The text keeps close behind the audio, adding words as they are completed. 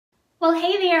Well,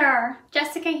 hey there,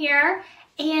 Jessica here,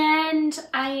 and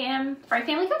I am Fry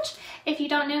Family Coach. If you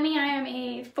don't know me, I am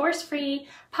a force-free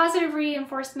positive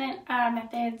reinforcement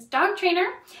methods dog trainer,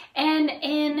 and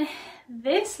in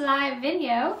this live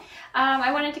video,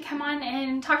 I wanted to come on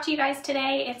and talk to you guys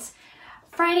today. It's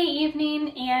Friday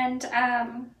evening, and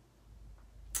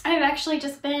I've actually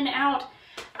just been out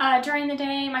during the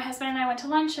day. My husband and I went to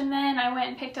lunch, and then I went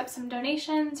and picked up some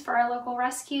donations for our local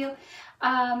rescue.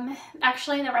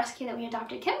 Actually the rescue that we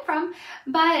adopted Kim from,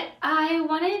 but I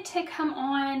wanted to come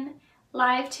on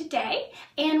live today,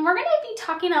 and we're going to be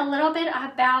talking a little bit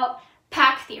about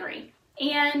pack theory.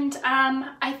 And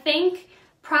I think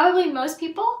probably most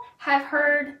people have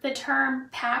heard the term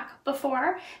pack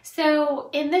before. So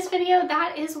in this video,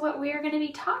 that is what we are going to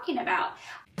be talking about.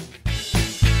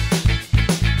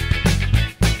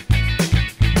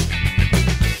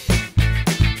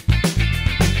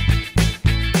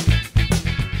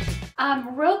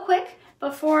 Real quick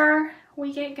before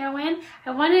we get going,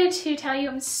 I wanted to tell you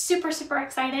I'm super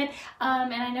excited,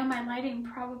 and I know my lighting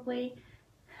probably,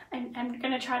 I'm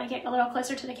gonna try to get a little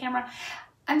closer to the camera.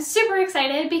 I'm super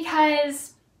excited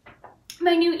because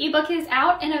my new ebook is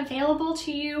out and available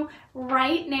to you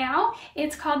right now.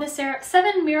 It's called the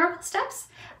 7 Miracle Steps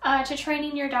to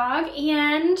Training Your Dog,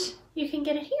 and you can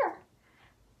get it here.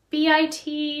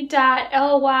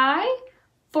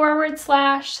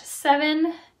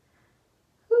 bit.ly/7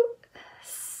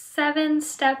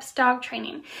 steps dog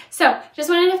training. So just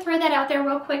wanted to throw that out there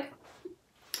real quick.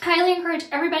 Highly encourage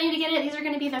everybody to get it. These are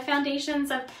going to be the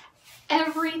foundations of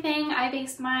everything I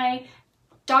base my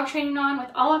dog training on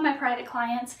with all of my private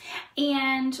clients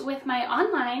and with my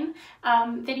online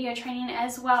video training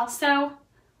as well. So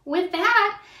with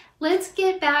that, let's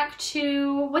get back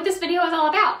to what this video is all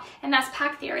about, and that's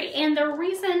pack theory. And the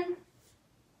reason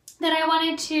that I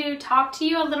wanted to talk to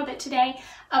you a little bit today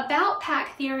about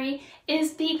pack theory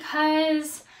is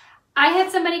because I had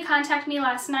somebody contact me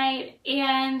last night,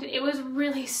 and it was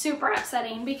really super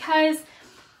upsetting because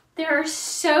there are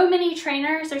so many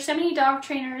trainers, there's so many dog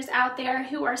trainers out there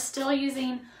who are still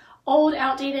using old,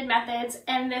 outdated methods.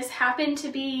 And this happened to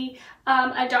be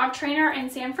a dog trainer in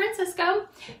San Francisco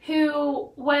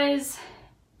who was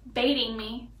baiting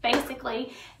me,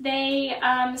 basically. They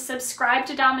subscribed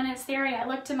to dominance theory. I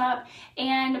looked them up,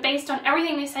 and based on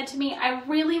everything they said to me, I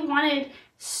really wanted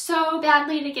so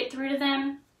badly to get through to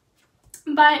them,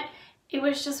 but it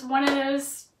was just one of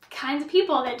those kinds of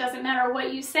people that doesn't matter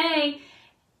what you say,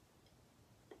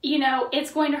 you know,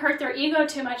 it's going to hurt their ego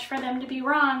too much for them to be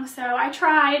wrong. So I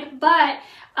tried, but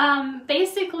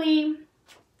basically,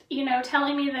 you know,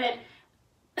 telling me that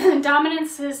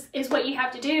dominance is what you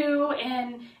have to do,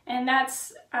 and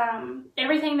that's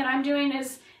everything that I'm doing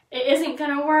isn't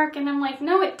gonna work. And I'm like,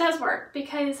 no, it does work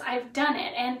because I've done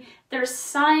it, and there's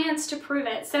science to prove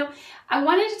it. So I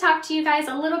wanted to talk to you guys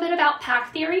a little bit about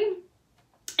pack theory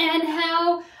and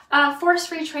how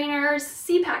force-free trainers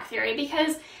see pack theory,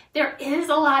 because there is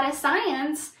a lot of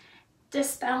science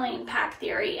dispelling pack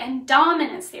theory and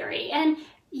dominance theory. And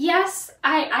yes,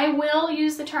 I will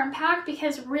use the term pack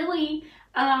because really,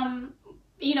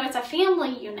 you know, it's a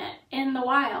family unit in the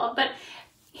wild. But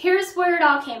here's where it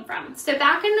all came from. So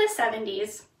back in the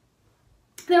 70s,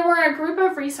 there were a group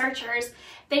of researchers.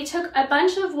 They took a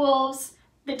bunch of wolves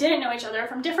that didn't know each other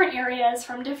from different areas,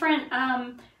 from different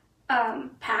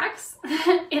packs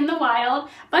in the wild, a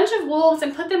bunch of wolves,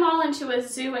 and put them all into a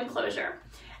zoo enclosure.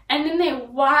 And then they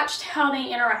watched how they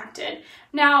interacted.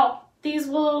 Now, these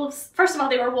wolves, first of all,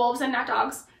 they were wolves and not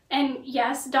dogs. And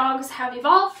yes, dogs have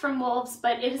evolved from wolves,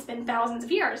 but it has been thousands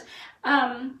of years.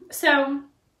 So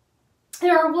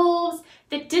there are wolves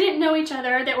that didn't know each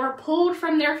other that were pulled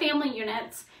from their family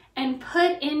units and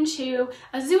put into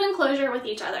a zoo enclosure with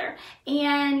each other.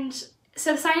 And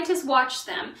so scientists watched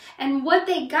them, and what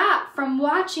they got from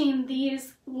watching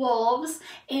these wolves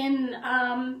in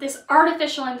this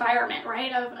artificial environment,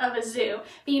 right, of a zoo,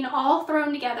 being all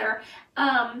thrown together,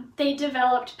 they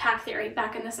developed pack theory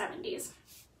back in the 70s.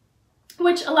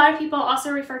 Which a lot of people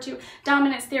also refer to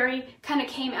dominance theory, kind of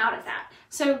came out of that.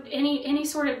 So any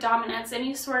sort of dominance,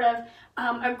 any sort of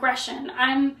aggression,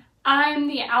 I'm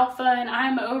the alpha and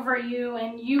I'm over you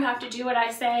and you have to do what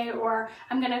I say, or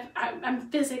I'm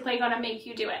physically gonna make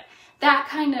you do it. That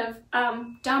kind of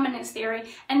dominance theory.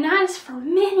 And that is for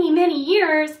many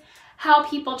years how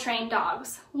people train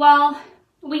dogs. Well,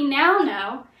 we now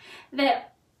know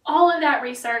that all of that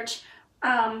research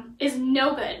is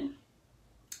no good.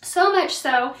 So much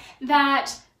so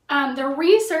that the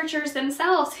researchers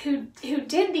themselves who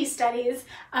did these studies,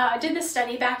 did the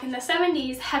study back in the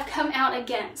 70s, have come out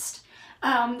against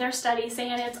their study,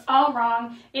 saying it's all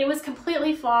wrong, it was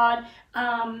completely flawed,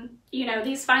 you know,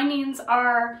 these findings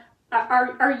are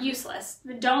useless.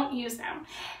 Don't use them.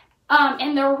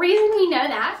 And the reason we know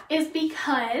that is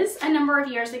because a number of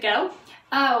years ago,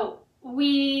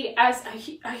 we as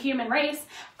a human race,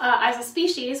 as a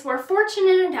species, were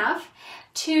fortunate enough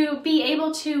to be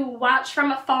able to watch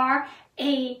from afar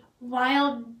a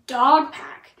wild dog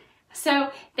pack.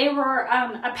 So they were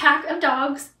a pack of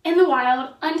dogs in the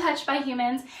wild, untouched by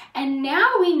humans, and now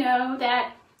we know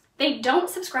that they don't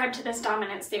subscribe to this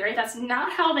dominance theory. That's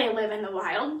not how they live in the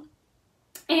wild.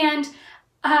 And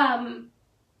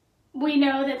we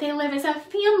know that they live as a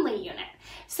family unit.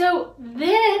 So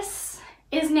this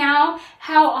is now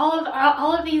how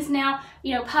all of these now,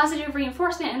 you know, positive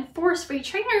reinforcement and force-free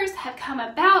trainers have come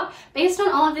about based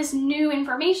on all of this new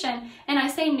information. And I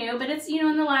say new, but it's, you know,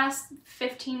 in the last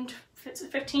 15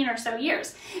 or so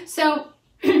years. So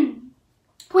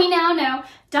we now know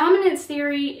dominance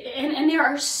theory, and there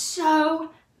are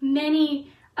so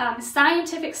many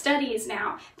scientific studies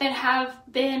now that have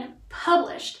been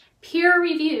published,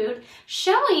 peer-reviewed,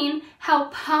 showing how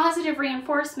positive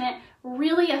reinforcement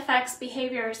really affects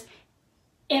behaviors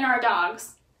in our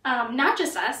dogs. Not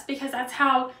just us, because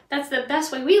that's the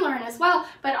best way we learn as well,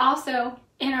 but also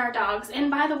in our dogs.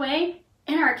 And by the way,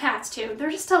 in our cats too.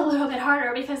 They're just a little bit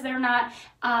harder because they're not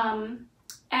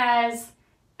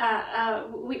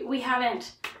we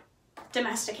haven't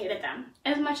domesticated them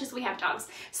as much as we have dogs.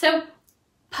 So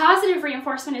positive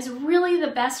reinforcement is really the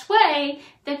best way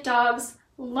that dogs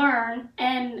learn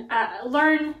and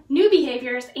learn new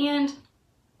behaviors and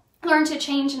learn to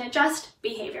change and adjust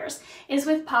behaviors, is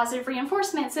with positive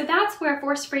reinforcement. So that's where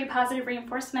force-free positive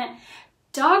reinforcement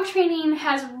dog training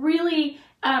has really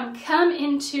come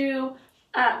into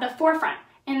the forefront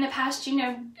in the past,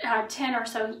 10 or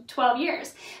so, 12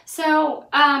 years. So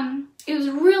it was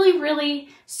really, really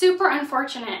super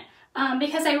unfortunate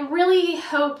because I really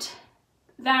hoped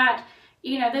that,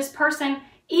 this person,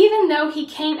 even though he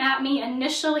came at me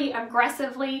initially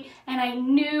aggressively, and I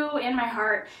knew in my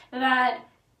heart that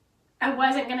I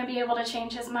wasn't going to be able to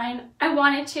change his mind, I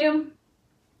wanted to.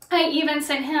 I even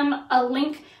sent him a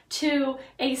link to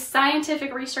a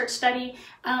scientific research study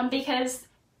because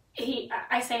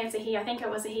I say it's a he, I think it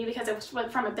was a he because it was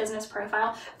from a business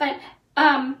profile, but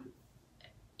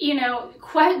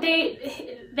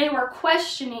they were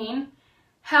questioning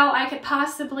how I could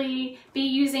possibly be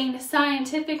using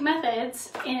scientific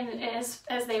methods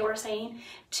as they were saying,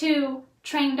 to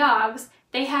train dogs.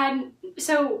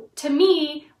 So to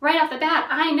me, right off the bat,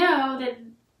 I know that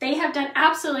they have done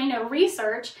absolutely no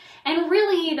research, and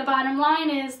really the bottom line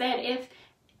is that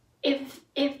if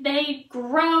they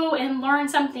grow and learn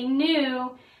something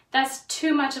new, that's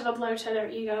too much of a blow to their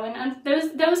ego, and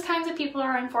those kinds of people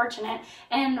are unfortunate.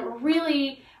 And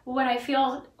really what I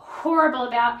feel horrible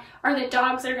about are the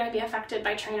dogs that are going to be affected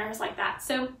by trainers like that.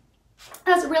 So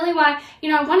that's really why,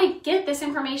 I want to get this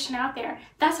information out there.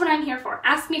 That's what I'm here for.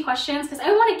 Ask me questions, because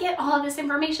I want to get all of this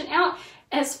information out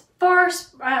as far,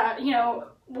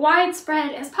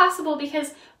 widespread as possible,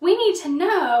 because we need to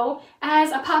know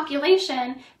as a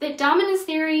population that dominance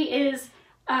theory is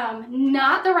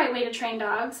not the right way to train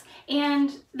dogs,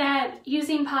 and that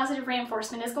using positive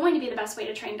reinforcement is going to be the best way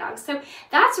to train dogs. So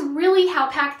that's really how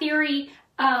pack theory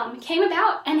came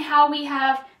about, and how we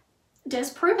have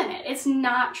disproven it. It's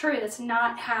not true. That's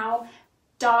not how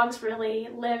dogs really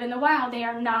live in the wild. They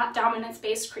are not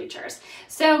dominance-based creatures.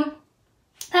 So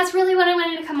that's really what I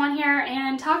wanted to come on here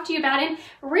and talk to you about. And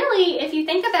really, if you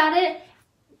think about it,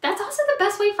 that's also the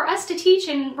best way for us to teach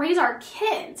and raise our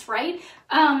kids, right?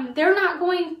 They're not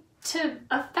going to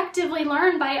effectively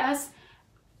learn by us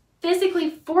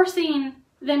physically forcing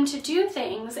them to do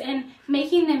things and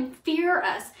making them fear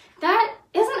us. That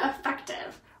isn't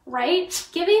effective, right?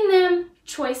 Giving them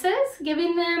choices,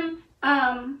 giving them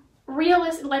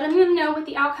letting them know what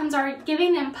the outcomes are,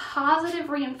 giving them positive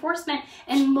reinforcement,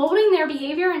 and molding their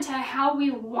behavior into how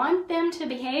we want them to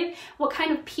behave, what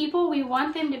kind of people we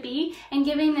want them to be, and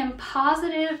giving them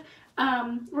positive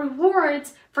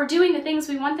rewards for doing the things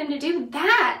we want them to do.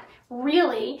 That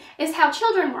really is how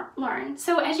children learn.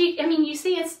 So as you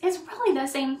see, it's really the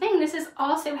same thing. This is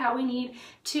also how we need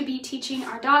to be teaching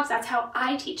our dogs. That's how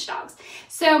I teach dogs.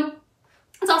 So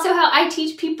it's also how I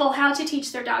teach people how to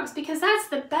teach their dogs, because that's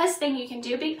the best thing you can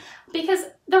do. Because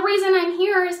the reason I'm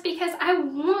here is because I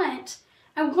want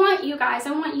you guys,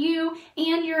 I want you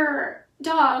and your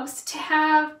dogs to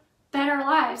have better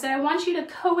lives. And I want you to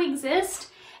coexist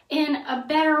in a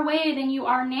better way than you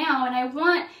are now. And I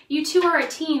want you two are a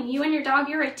team. You and your dog,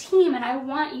 you're a team. And I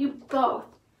want you both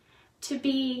to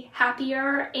be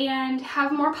happier and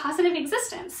have more positive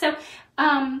existence. So,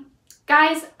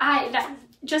 guys,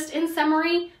 just in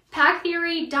summary, Pack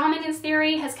theory, dominance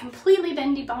theory has completely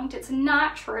been debunked. It's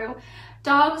not true.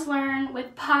 Dogs learn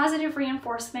with positive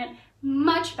reinforcement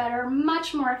much better,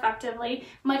 much more effectively,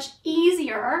 much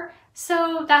easier.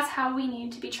 So that's how we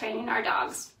need to be training our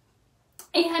dogs.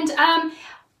 And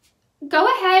go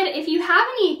ahead, if you have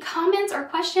any comments or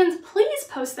questions, please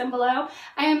post them below.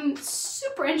 I am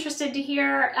super interested to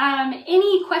hear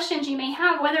any questions you may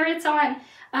have, whether it's on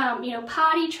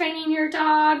potty training your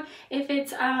dog, if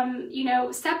it's,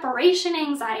 separation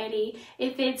anxiety,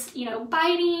 if it's,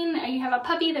 biting, you have a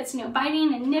puppy that's,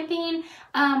 biting and nipping,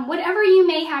 whatever you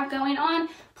may have going on,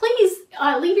 please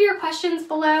leave your questions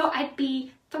below. I'd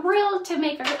be thrilled to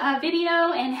make a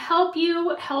video and help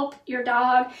you help your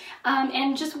dog.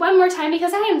 And just one more time,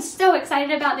 because I am so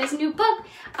excited about this new book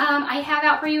I have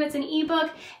out for you. It's an ebook.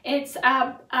 It's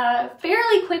a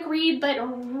fairly quick read, but a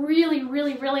really,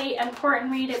 really, really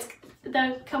important read. It's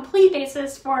the complete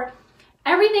basis for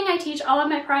everything I teach all of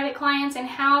my private clients and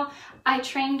how I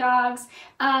train dogs.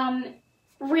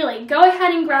 Really, go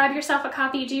ahead and grab yourself a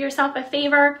copy. Do yourself a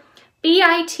favor.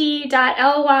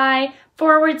 bit.ly/7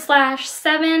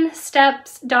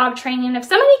 steps dog training. If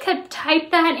somebody could type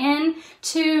that in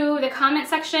to the comment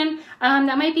section,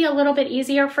 that might be a little bit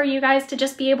easier for you guys to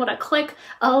just be able to click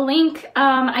a link.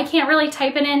 I can't really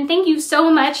type it in. Thank you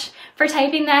so much for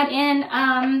typing that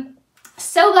in.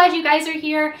 So glad you guys are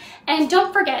here. And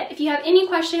don't forget, if you have any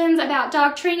questions about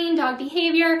dog training, dog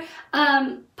behavior,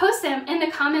 post them in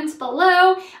the comments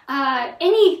below.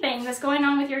 Anything that's going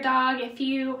on with your dog, if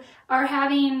you are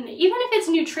having, even if it's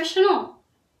nutritional,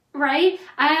 right?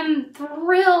 I'm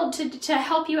thrilled to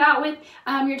help you out with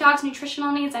your dog's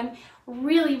nutritional needs. I'm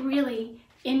really, really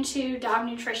into dog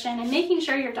nutrition and making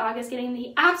sure your dog is getting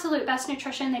the absolute best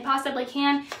nutrition they possibly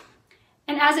can.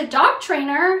 And as a dog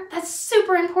trainer, that's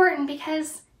super important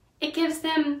because it gives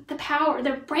them the power,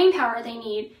 the brain power they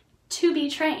need to be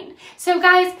trained. So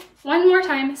guys, one more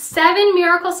time, 7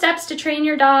 miracle steps to train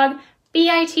your dog,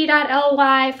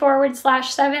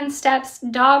 bit.ly/7 steps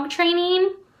dog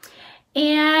training.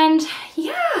 And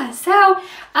yeah, so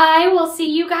I will see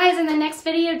you guys in the next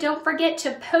video. Don't forget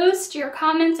to post your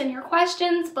comments and your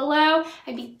questions below.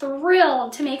 I'd be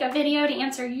thrilled to make a video to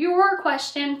answer your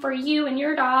question for you and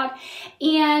your dog.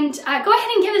 And go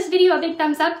ahead and give this video a big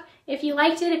thumbs up if you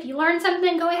liked it. If you learned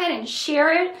something, go ahead and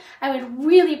share it. I would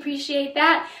really appreciate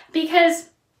that, because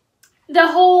the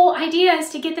whole idea is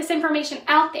to get this information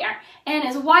out there and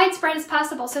as widespread as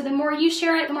possible. So the more you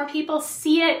share it, the more people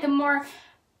see it, the more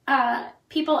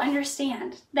people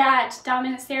understand that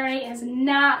dominance theory is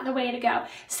not the way to go.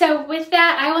 So with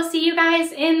that, I will see you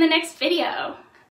guys in the next video.